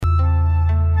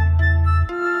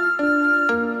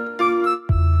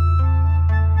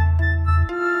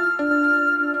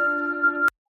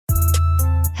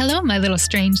my little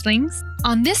strangelings.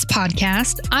 On this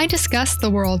podcast, I discuss the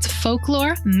world's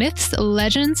folklore, myths,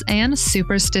 legends, and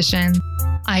superstition.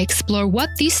 I explore what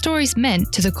these stories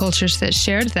meant to the cultures that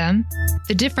shared them,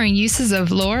 the different uses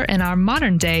of lore in our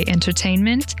modern-day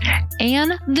entertainment,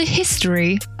 and the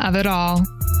history of it all.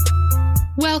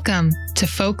 Welcome to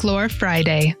Folklore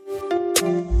Friday.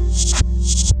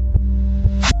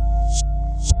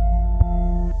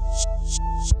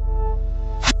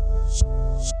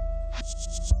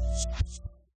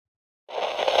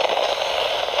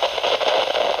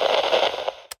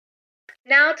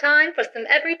 Now time for some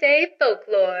everyday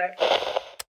folklore.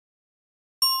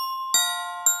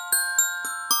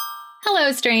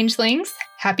 Hello, strangelings.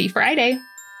 Happy Friday.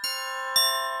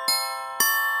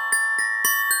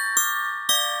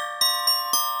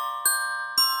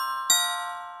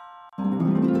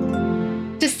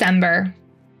 December,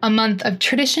 a month of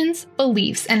traditions,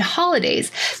 beliefs, and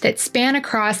holidays that span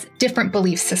across different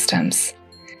belief systems.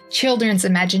 Children's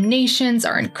imaginations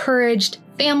are encouraged,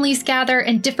 families gather,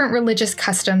 and different religious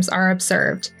customs are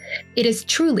observed. It is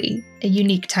truly a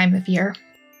unique time of year.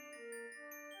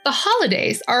 The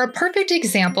holidays are a perfect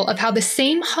example of how the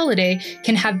same holiday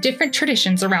can have different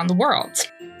traditions around the world.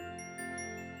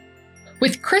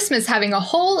 With Christmas having a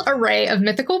whole array of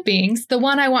mythical beings, the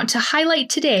one I want to highlight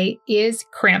today is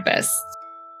Krampus.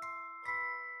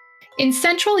 In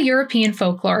Central European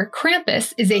folklore,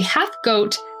 Krampus is a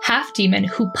half-goat, half-demon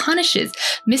who punishes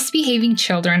misbehaving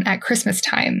children at Christmas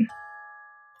time.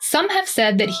 Some have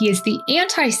said that he is the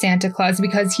anti-Santa Claus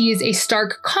because he is a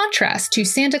stark contrast to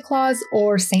Santa Claus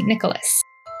or St. Nicholas.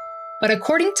 But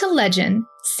according to legend,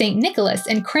 St. Nicholas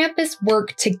and Krampus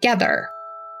work together.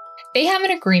 They have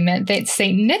an agreement that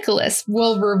St. Nicholas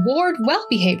will reward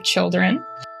well-behaved children,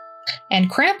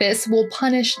 and Krampus will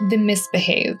punish the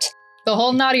misbehaved. The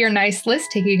whole naughty or nice list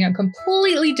taking a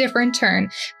completely different turn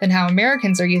than how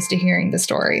Americans are used to hearing the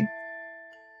story.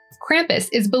 Krampus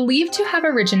is believed to have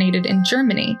originated in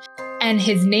Germany, and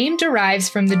his name derives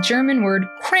from the German word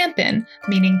Krampen,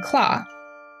 meaning claw.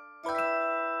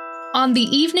 On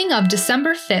the evening of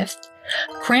December 5th,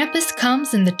 Krampus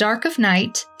comes in the dark of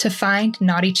night to find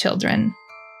naughty children.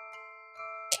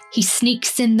 He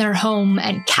sneaks in their home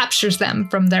and captures them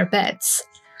from their beds.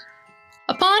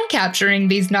 Upon capturing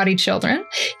these naughty children,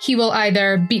 he will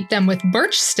either beat them with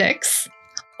birch sticks,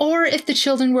 or if the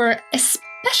children were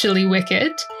especially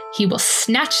wicked, he will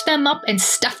snatch them up and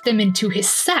stuff them into his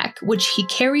sack, which he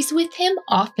carries with him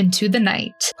off into the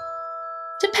night.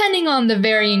 Depending on the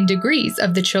varying degrees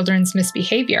of the children's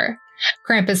misbehavior,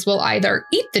 Krampus will either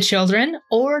eat the children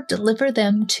or deliver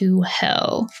them to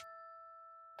hell.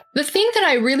 The thing that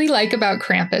I really like about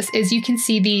Krampus is you can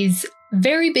see these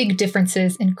very big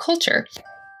differences in culture.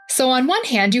 So on one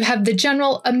hand, you have the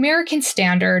general American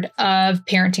standard of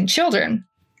parenting children,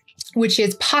 which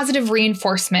is positive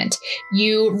reinforcement.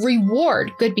 You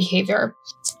reward good behavior.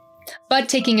 But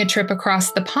taking a trip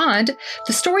across the pond,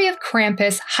 the story of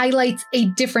Krampus highlights a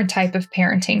different type of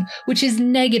parenting, which is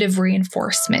negative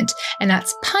reinforcement, and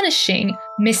that's punishing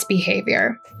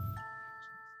misbehavior.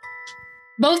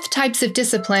 Both types of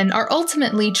discipline are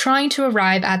ultimately trying to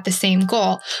arrive at the same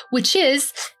goal, which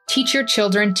is teach your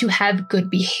children to have good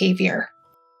behavior.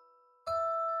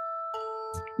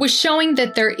 With showing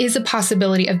that there is a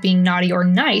possibility of being naughty or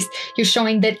nice, you're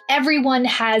showing that everyone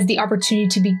has the opportunity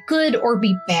to be good or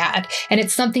be bad, and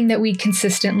it's something that we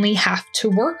consistently have to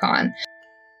work on.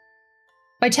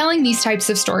 By telling these types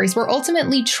of stories, we're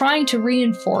ultimately trying to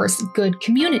reinforce good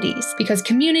communities, because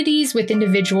communities with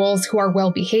individuals who are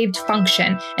well-behaved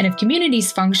function, and if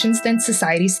communities function, then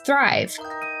societies thrive.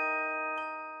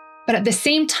 But at the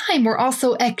same time, we're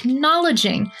also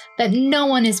acknowledging that no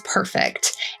one is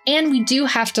perfect, and we do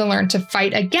have to learn to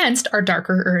fight against our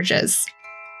darker urges.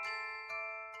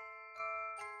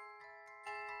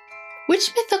 Which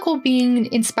mythical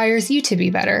being inspires you to be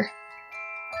better?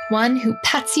 One who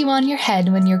pats you on your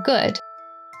head when you're good,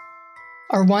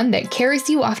 or one that carries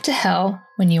you off to hell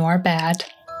when you are bad?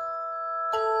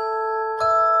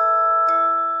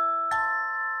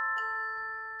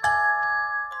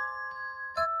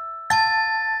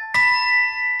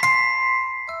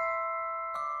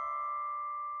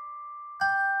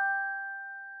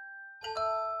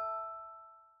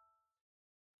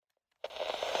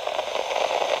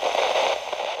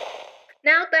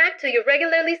 Now back to your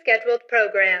regularly scheduled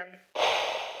program.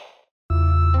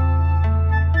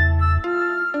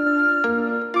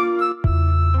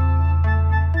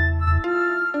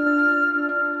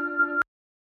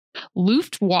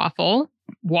 Luftwaffe.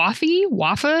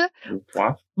 Waffe?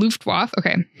 Luftwaffe.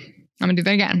 Okay, I'm gonna do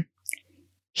that again.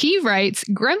 He writes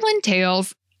Gremlin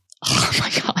Tales. Oh my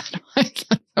god, why is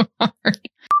that so hard?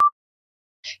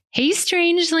 Hey,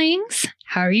 strangelings.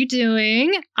 How are you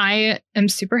doing? I am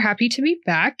super happy to be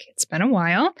back. It's been a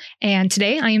while. And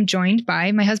today I am joined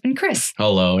by my husband, Chris.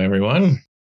 Hello, everyone.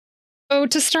 So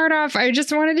to start off, I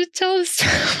just wanted to tell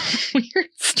this weird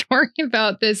story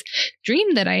about this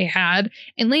dream that I had.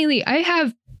 And lately, I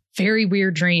have very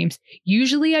weird dreams.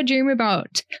 Usually I dream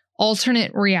about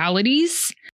alternate realities.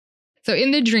 So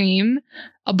in the dream,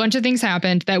 a bunch of things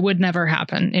happened that would never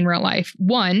happen in real life.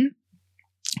 One,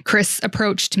 Chris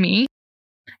approached me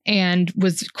and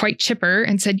was quite chipper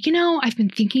and said, I've been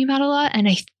thinking about it a lot, and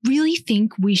I really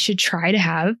think we should try to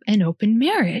have an open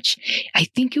marriage. I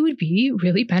think it would be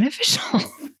really beneficial.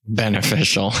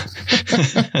 Beneficial.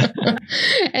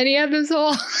 And he had this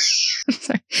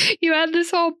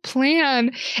whole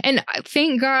plan. And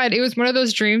thank God it was one of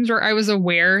those dreams where I was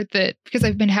aware that, because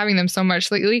I've been having them so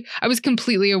much lately, I was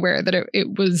completely aware that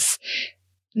it was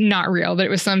not real, that it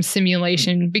was some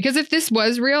simulation. Because if this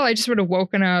was real, I just would have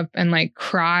woken up and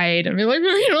cried and be like,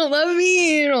 you don't love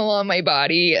me, you don't love my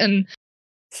body. And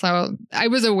so I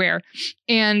was aware.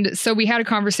 And so we had a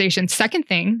conversation. Second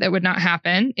thing that would not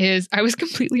happen is I was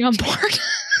completely on board.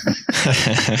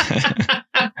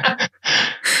 I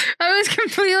was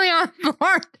completely on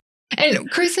board.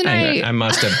 And Chris and I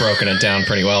must have broken it down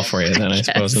pretty well for you then, I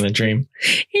suppose, in the dream.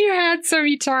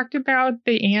 He talked about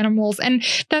the animals and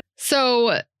that.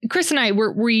 So Chris and I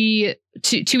we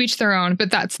to each their own, but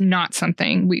that's not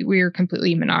something we're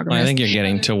completely monogamous. Well, I think you're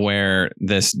getting to where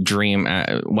this dream,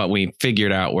 what we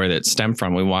figured out where that stemmed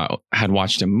from. We had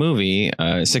watched a movie,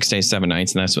 6 Days, 7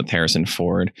 Nights, and that's with Harrison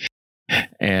Ford.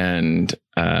 And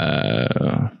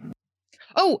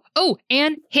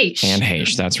Anne Heche. Anne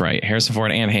Heche, that's right. Harrison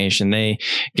Ford and Heche, and they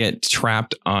get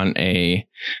trapped on a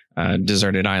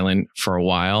deserted island for a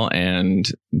while, and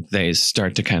they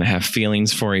start to kind of have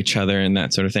feelings for each other and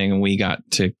that sort of thing. And we got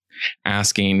to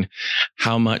asking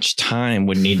how much time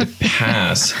would need to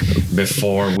pass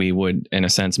before we would, in a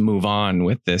sense, move on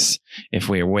with this. If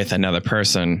we were with another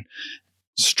person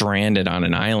stranded on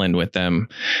an island with them,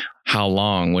 how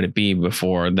long would it be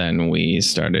before then we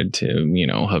started to,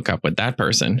 hook up with that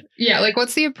person? Yeah.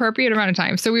 What's the appropriate amount of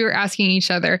time? So we were asking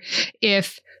each other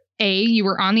if A, you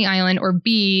were on the island, or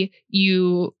B,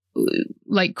 you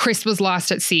Chris was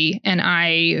lost at sea, and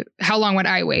how long would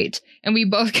I wait? And we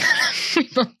both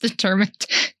determined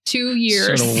 2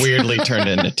 years. Sort of weirdly turned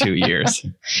into 2 years.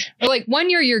 1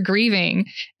 year you're grieving,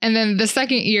 and then the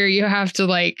second year you have to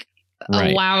right.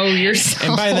 Allow yourself.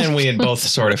 And by then we had both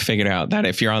sort of figured out that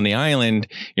if you're on the island,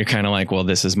 you're kind of well,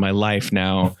 this is my life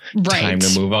now. Right. Time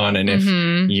to move on. And if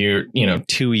you're,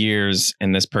 2 years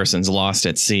and this person's lost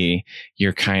at sea,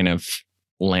 you're kind of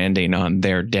landing on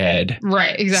their dead.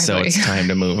 Right. Exactly. So it's time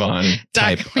to move on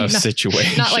type of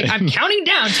situation. Not I'm counting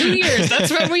down 2 years. That's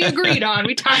what we agreed on.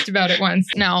 We talked about it once.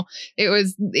 No,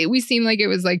 we seemed like it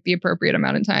was the appropriate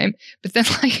amount of time. But then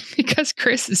because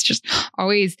Chris is just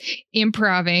always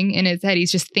improvising in his head,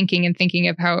 he's just thinking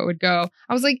of how it would go.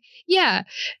 I was like, yeah.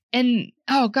 And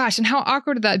oh gosh, and how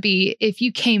awkward would that be if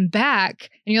you came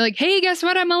back and you're like, hey, guess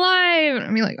what? I'm alive. And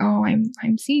I'm oh,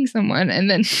 I'm seeing someone. And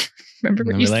then remember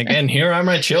what you said? And here are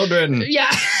my children. Yeah.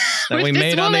 That we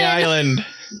made on the island.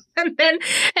 And then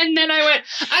I went,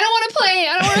 I don't want to play.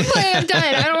 I'm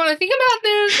done. I don't want to think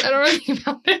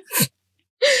about this.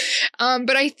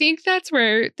 But I think that's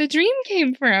where the dream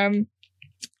came from.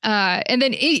 And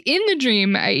then in the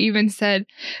dream, I even said,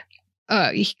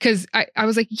 because I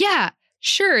was like, yeah,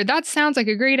 sure, that sounds like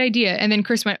a great idea. And then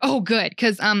Chris went, oh, good,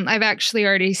 because I've actually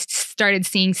already started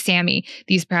seeing Sammy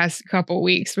these past couple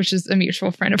weeks, which is a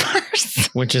mutual friend of ours.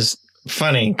 Which is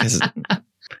funny because,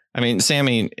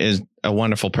 Sammy is a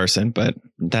wonderful person, but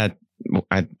that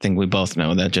I think we both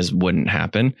know that just wouldn't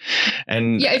happen.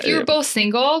 And yeah, if you were both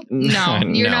single, no,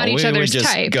 you're not each other's just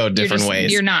type. Go different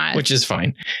ways. You're not, which is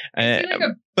fine.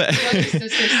 But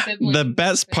the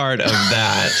best part of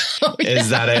that is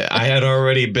that I had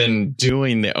already been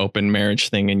doing the open marriage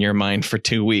thing in your mind for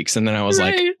 2 weeks, and then I was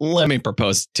like, let me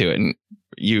propose to it, and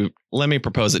let me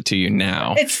propose it to you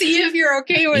now. And see if you're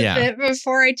okay with it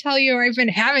before I tell you I've been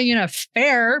having an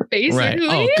affair, basically. Right.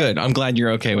 Oh, good. I'm glad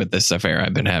you're okay with this affair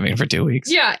I've been having for 2 weeks.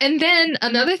 Yeah. And then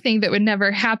another thing that would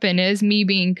never happen is me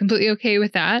being completely okay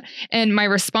with that. And my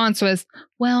response was,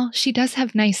 well, she does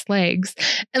have nice legs.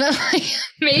 And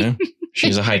then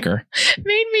she's a hiker.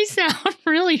 Made me sound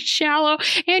really shallow,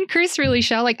 and Chris really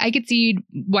shallow. I could see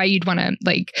why you'd want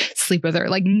to sleep with her.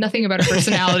 Nothing about her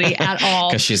personality at all.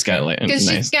 Because she's got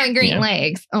she's got great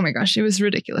legs. Oh my gosh, it was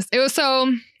ridiculous. It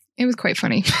was quite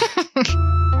funny.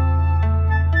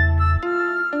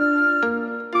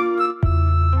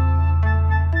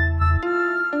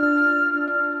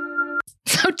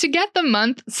 So to get the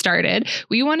month started,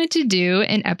 we wanted to do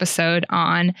an episode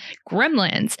on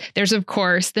Gremlins. There's, of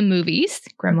course, the movies,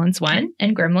 Gremlins 1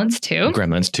 and Gremlins 2.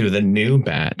 Gremlins 2, the new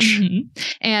batch. Mm-hmm.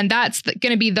 And that's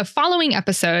going to be the following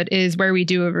episode is where we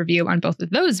do a review on both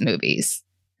of those movies.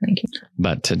 Thank you.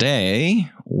 But today,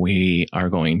 we are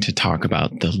going to talk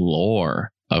about the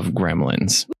lore of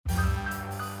Gremlins.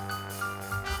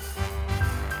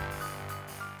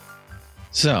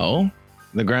 So,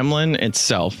 the gremlin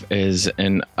itself is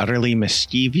an utterly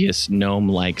mischievous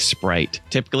gnome-like sprite,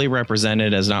 typically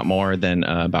represented as not more than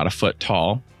about a foot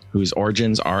tall, whose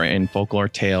origins are in folklore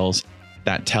tales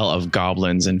that tell of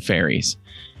goblins and fairies.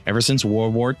 Ever since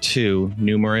World War II,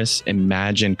 numerous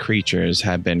imagined creatures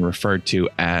have been referred to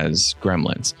as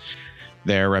gremlins.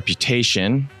 Their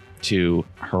reputation to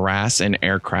harass an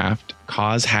aircraft,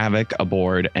 cause havoc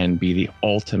aboard, and be the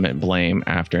ultimate blame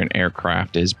after an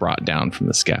aircraft is brought down from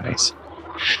the skies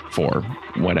for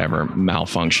whatever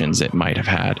malfunctions it might have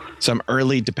had. Some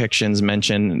early depictions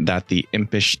mention that the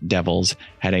impish devils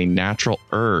had a natural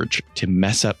urge to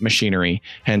mess up machinery,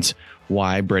 hence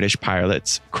why British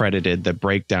pilots credited the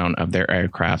breakdown of their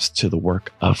aircrafts to the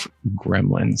work of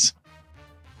gremlins.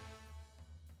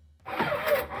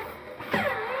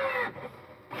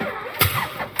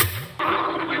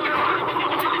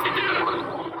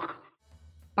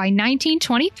 By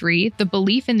 1923, the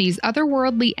belief in these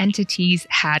otherworldly entities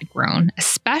had grown,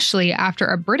 especially after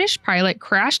a British pilot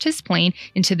crashed his plane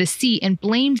into the sea and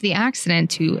blamed the accident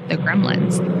to the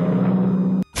gremlins.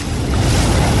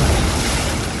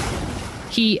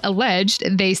 He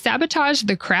alleged they sabotaged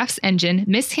the craft's engine,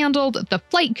 mishandled the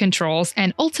flight controls,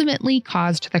 and ultimately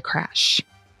caused the crash.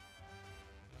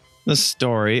 The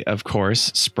story, of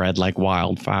course, spread like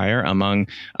wildfire among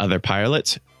other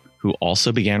pilots, who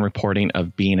also began reporting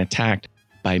of being attacked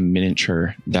by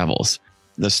miniature devils.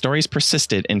 The stories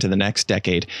persisted into the next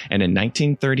decade, and in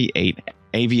 1938,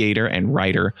 aviator and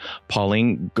writer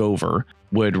Pauline Gover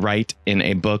would write in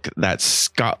a book that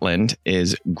Scotland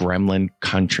is gremlin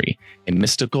country, a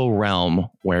mystical realm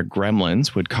where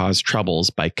gremlins would cause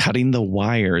troubles by cutting the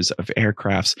wires of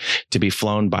aircrafts to be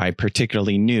flown by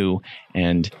particularly new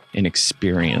and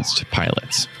inexperienced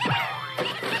pilots.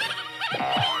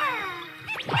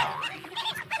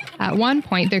 At one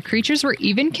point, the creatures were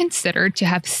even considered to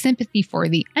have sympathy for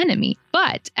the enemy,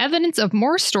 but evidence of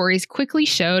more stories quickly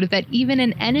showed that even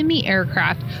an enemy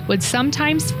aircraft would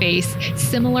sometimes face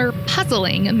similar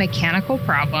puzzling mechanical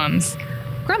problems.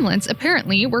 Gremlins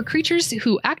apparently were creatures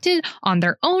who acted on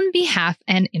their own behalf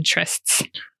and interests.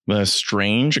 The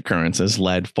strange occurrences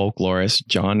led folklorist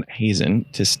John Hazen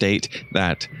to state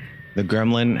that the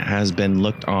gremlin has been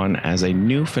looked on as a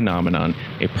new phenomenon,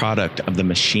 a product of the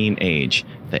machine age,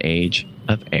 the age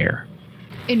of air.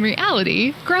 In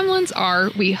reality, gremlins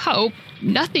are, we hope,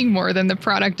 nothing more than the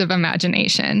product of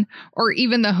imagination, or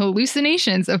even the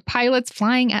hallucinations of pilots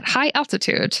flying at high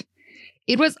altitude.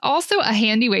 It was also a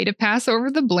handy way to pass over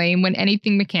the blame when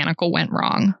anything mechanical went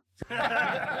wrong.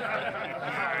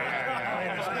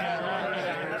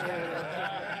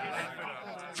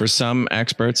 For some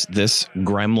experts, this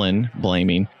gremlin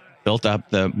blaming built up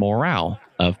the morale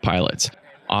of pilots.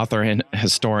 Author and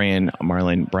historian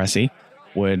Marlene Bresci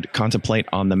would contemplate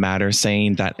on the matter,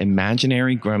 saying that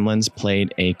imaginary gremlins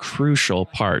played a crucial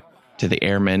part to the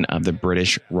airmen of the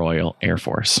British Royal Air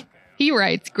Force. He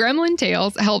writes, gremlin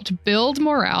tales helped build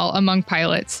morale among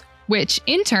pilots, which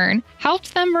in turn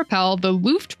helped them repel the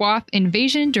Luftwaffe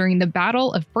invasion during the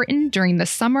Battle of Britain during the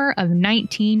summer of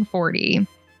 1940.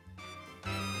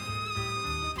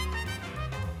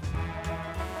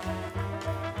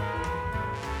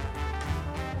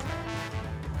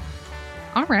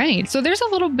 All right. So there's a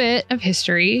little bit of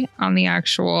history on the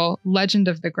actual legend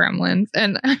of the gremlins.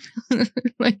 And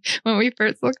like when we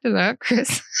first looked it up,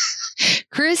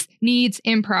 Chris needs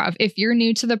improv. If you're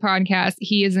new to the podcast,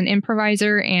 he is an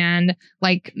improviser, and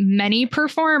like many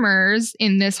performers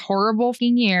in this horrible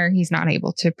year, he's not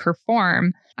able to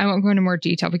perform. I won't go into more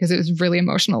detail because it was really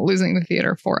emotional losing the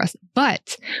theater for us.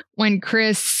 But when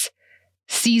Chris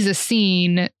sees a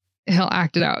scene, he'll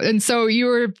act it out. And so you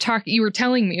were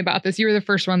telling me about this. You were the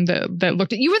first one that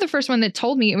looked at, you were the first one that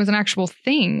told me it was an actual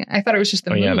thing. I thought it was just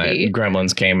a movie. Yeah, that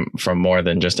Gremlins came from more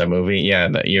than just a movie. Yeah,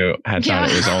 that you had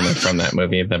thought it was only from that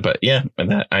movie. But yeah,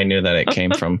 that I knew that it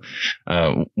came from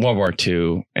World War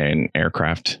II and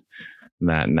aircraft.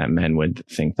 That men would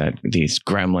think that these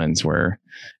gremlins were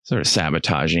sort of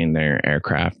sabotaging their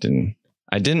aircraft. And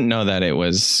I didn't know that it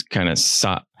was kind of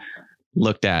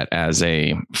looked at as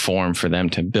a form for them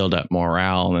to build up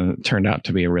morale, and it turned out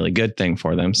to be a really good thing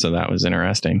for them. So that was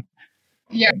interesting.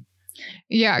 Yeah.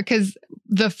 Yeah, because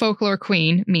the folklore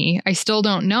queen, me, I still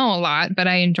don't know a lot, but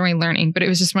I enjoy learning. But it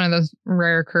was just one of those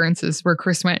rare occurrences where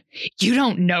Chris went, "You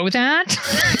don't know that?"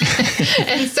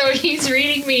 And so he's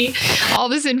reading me all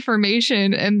this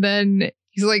information. And then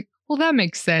he's like, "Well, that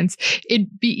makes sense.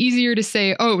 It'd be easier to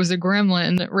say, oh, it was a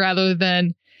gremlin rather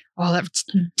than, oh, that's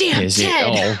damn Is Ted."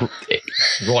 it?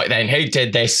 Oh, right then, who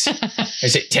did this?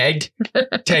 Is it Ted?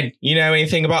 Ted, you know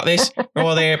anything about this?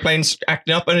 Or the airplanes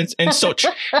acting up and such?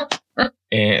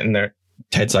 And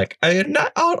Ted's like, no,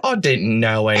 I didn't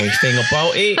know anything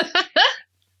about it.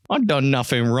 I've done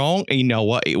nothing wrong. You know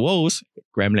what it was?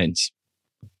 Gremlins.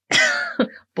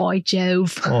 By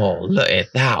Jove. Oh, look at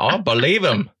that. I believe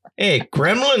him. Hey,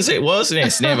 gremlins it was. And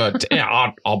it's never...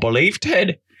 I believe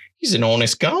Ted. He's an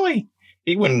honest guy.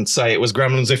 He wouldn't say it was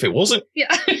gremlins if it wasn't.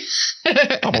 Yeah.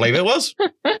 I believe it was.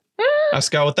 Let's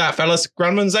go with that, fellas.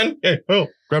 Gremlins then? Yeah. Oh,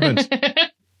 gremlins.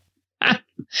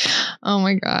 Oh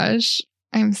my gosh.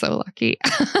 I'm so lucky.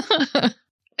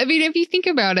 I mean, if you think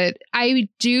about it, I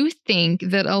do think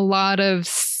that a lot of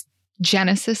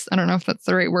genesis, I don't know if that's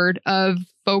the right word, of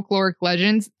folkloric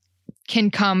legends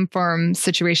can come from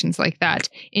situations like that.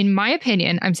 In my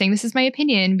opinion, I'm saying this is my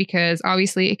opinion because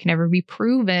obviously it can never be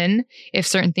proven if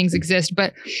certain things exist,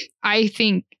 but I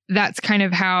think that's kind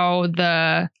of how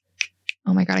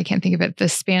oh my God, I can't think of it. The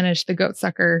Spanish, the goat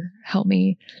sucker, help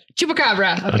me.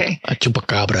 Chupacabra. Okay. A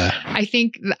chupacabra. I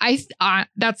think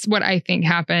that's what I think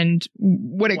happened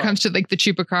when it comes to like the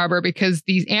chupacabra, because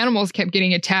these animals kept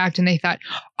getting attacked and they thought,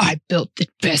 I built the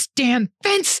best damn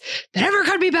fence that ever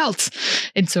could be built.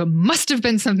 And so it must have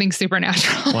been something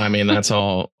supernatural. Well, I mean, that's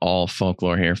all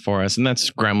folklore here for us. And that's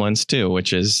gremlins too,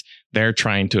 which is they're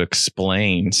trying to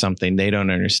explain something they don't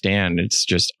understand. It's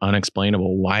just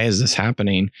unexplainable. Why is this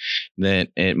happening? That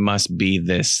it must be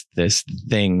this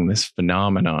thing, this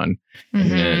phenomenon. Mm-hmm.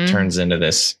 And then it turns into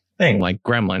this thing like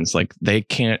gremlins. Like they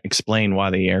can't explain why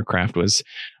the aircraft was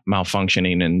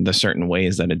malfunctioning in the certain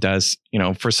ways that it does. You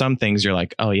know, for some things you're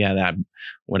like, oh yeah, that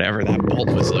bolt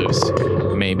was loose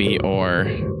maybe,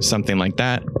 or something like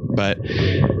that. But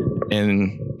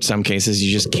in some cases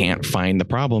you just can't find the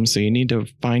problem. So you need to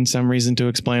find some reason to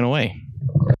explain away.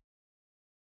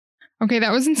 Okay,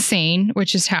 that was insane, what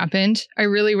just happened. I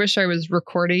really wish I was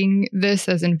recording this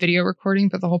as in video recording,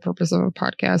 but the whole purpose of a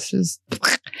podcast is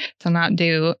to not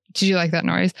do. Did you like that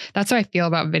noise? That's how I feel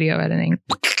about video editing.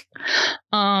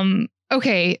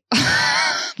 Okay.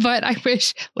 But I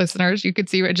wish listeners, you could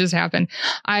see what just happened.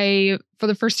 For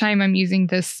the first time, I'm using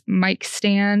this mic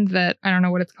stand that I don't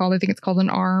know what it's called. I think it's called an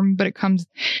arm, but it comes,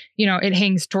 it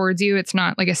hangs towards you. It's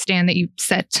not like a stand that you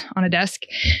set on a desk.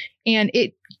 And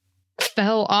it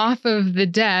fell off of the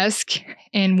desk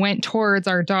and went towards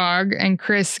our dog, and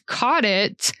Chris caught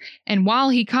it. And while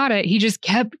he caught it, he just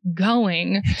kept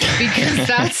going because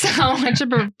that's how much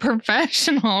of a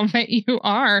professional that you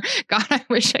are. God, I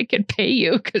wish I could pay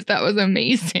you because that was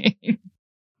amazing.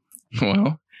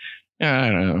 Well, I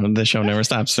don't know. The show never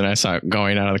stops, and I saw it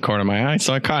going out of the corner of my eye,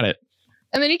 so I caught it.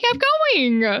 And then he kept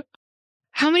going.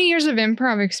 How many years of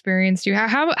improv experience do you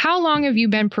have? How long have you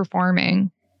been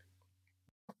performing?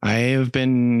 I have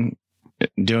been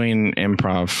doing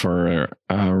improv for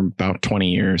about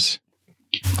 20 years.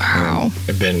 Wow.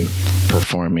 I've been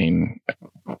performing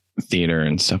theater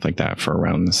and stuff like that for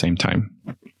around the same time.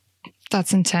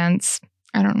 That's intense.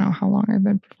 I don't know how long I've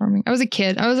been performing. I was a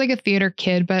kid. I was like a theater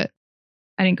kid, but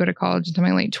I didn't go to college until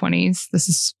my late 20s. This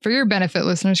is for your benefit,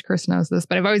 listeners. Chris knows this,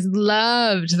 but I've always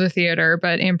loved the theater,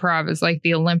 but improv is like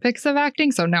the Olympics of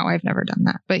acting. So no, I've never done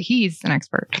that, but he's an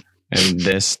expert. And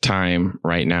this time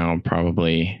right now,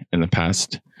 probably in the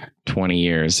past 20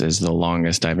 years, is the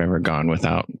longest I've ever gone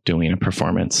without doing a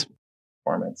performance.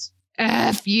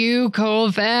 F you,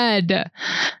 COVID.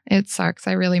 It sucks.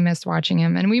 I really missed watching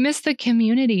him. And we missed the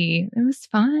community. It was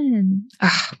fun.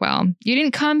 Well, you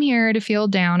didn't come here to feel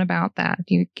down about that.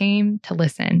 You came to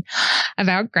listen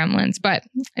about gremlins. But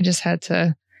I just had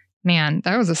to... Man,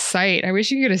 that was a sight. I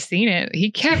wish you could have seen it. He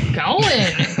kept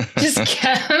going, just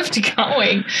kept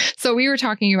going. So we were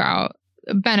talking about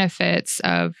benefits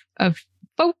of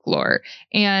folklore,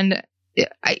 and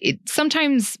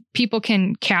sometimes people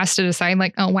can cast it aside,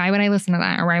 like, oh, why would I listen to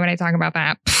that, or why would I talk about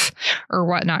that, or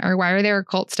whatnot, or why are there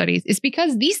occult studies? It's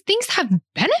because these things have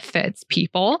benefits,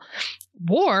 people.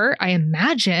 War, I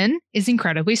imagine, is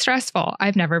incredibly stressful.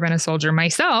 I've never been a soldier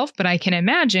myself, but I can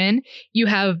imagine you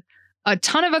have a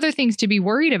ton of other things to be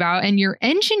worried about, and your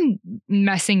engine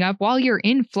messing up while you're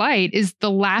in flight is the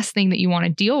last thing that you want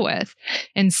to deal with.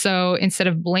 And so instead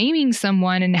of blaming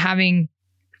someone and having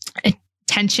a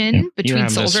tension between you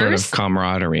have soldiers, this sort of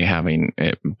camaraderie, having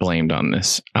it blamed on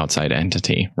this outside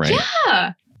entity, right?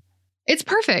 Yeah. It's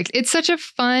perfect. It's such a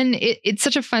fun, it's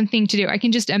such a fun thing to do. I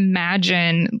can just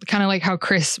imagine kind of like how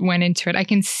Chris went into it. I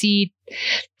can see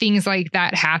things like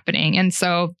that happening. And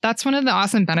so that's one of the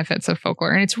awesome benefits of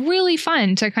folklore. And it's really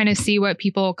fun to kind of see what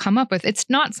people come up with. It's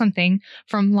not something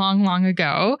from long, long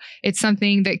ago. It's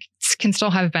something that can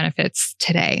still have benefits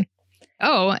today.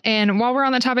 Oh, and while we're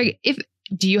on the topic,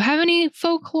 do you have any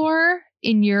folklore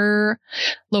in your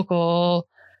local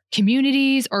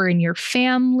communities or in your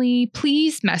family?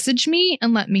 Please message me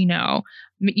and let me know.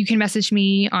 You can message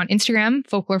me on Instagram,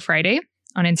 Folklore Friday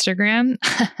on Instagram.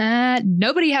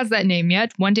 Nobody has that name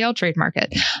yet. One day I'll trademark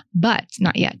it, but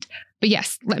not yet. But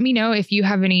yes, let me know if you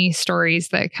have any stories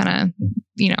that kind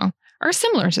of, are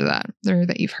similar to that or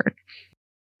that you've heard.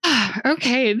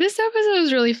 Okay, this episode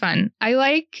was really fun.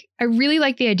 I really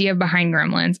like the idea of Behind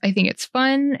Gremlins. I think it's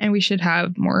fun and we should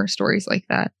have more stories like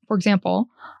that. For example,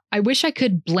 I wish I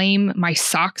could blame my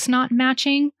socks not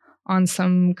matching on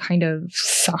some kind of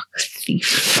sock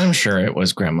thief. I'm sure it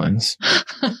was gremlins.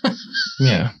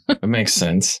 Yeah, it makes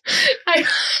sense. I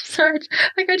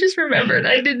just remembered.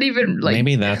 I didn't even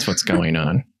Maybe that's what's going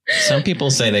on. Some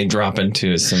people say they drop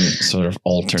into some sort of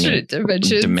alternate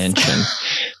dimension.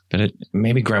 But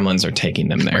maybe gremlins are taking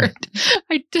them there.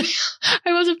 I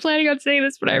wasn't planning on saying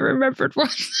this, but I remembered one.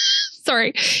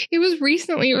 Sorry. It was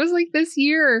recently. It was like this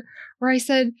year where I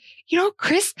said,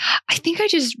 Chris, I think I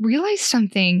just realized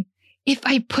something. If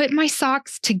I put my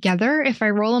socks together, if I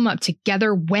roll them up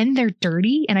together when they're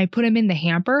dirty and I put them in the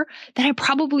hamper, then I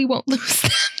probably won't lose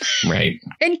them. Right.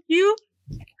 And you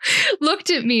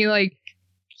looked at me like,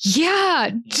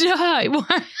 yeah, duh.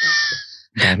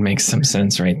 That makes some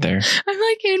sense right there. I'm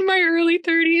like in my early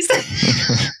 30s.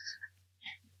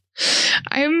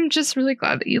 I'm just really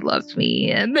glad that you loved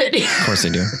me. Of course I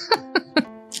do.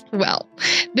 Well,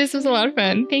 this was a lot of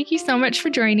fun. Thank you so much for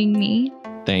joining me.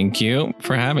 Thank you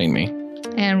for having me.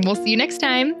 And we'll see you next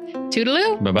time.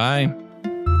 Toodaloo. Bye-bye.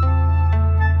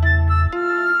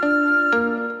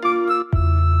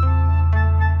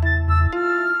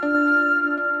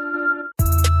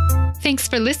 Thanks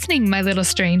for listening, my little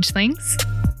strangelings.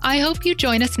 I hope you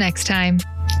join us next time.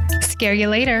 Scare you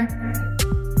later.